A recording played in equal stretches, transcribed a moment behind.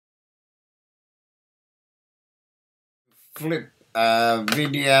flip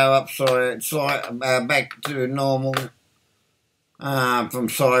video upside back to normal, from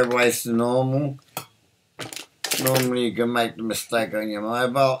sideways to normal. Normally you can make the mistake on your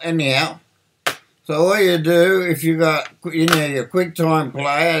mobile. Anyhow, so all you do, if you got, you know, your QuickTime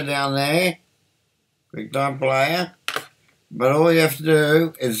Player down there, QuickTime Player, but all you have to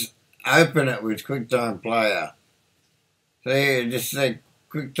do is open it with QuickTime Player. So you just say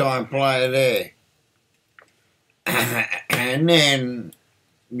QuickTime Player there. And then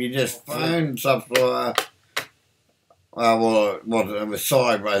you just phone software. Well, it was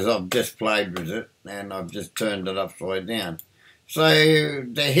sideways. I've just played with it and I've just turned it upside down. So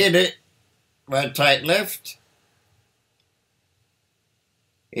to hit it, rotate left,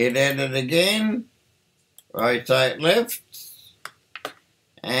 hit it again, rotate left,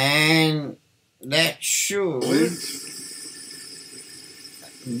 and that should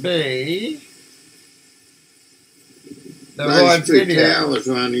be the right video. Towers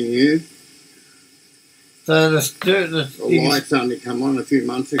running here. So the lights only come on a few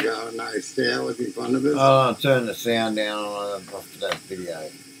months ago and those towers in front of us. I'll turn the sound down off that video.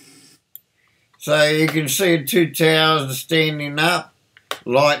 So you can see 2 towers standing up,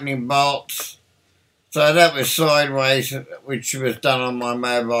 lightning bolts. So that was sideways, which was done on my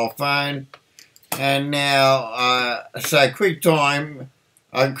mobile phone. And now, so QuickTime,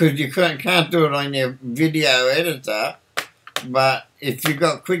 because you can't do it on your video editor, but if you've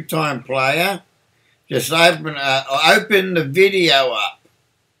got QuickTime Player, just open the video up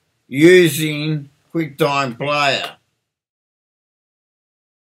using QuickTime Player.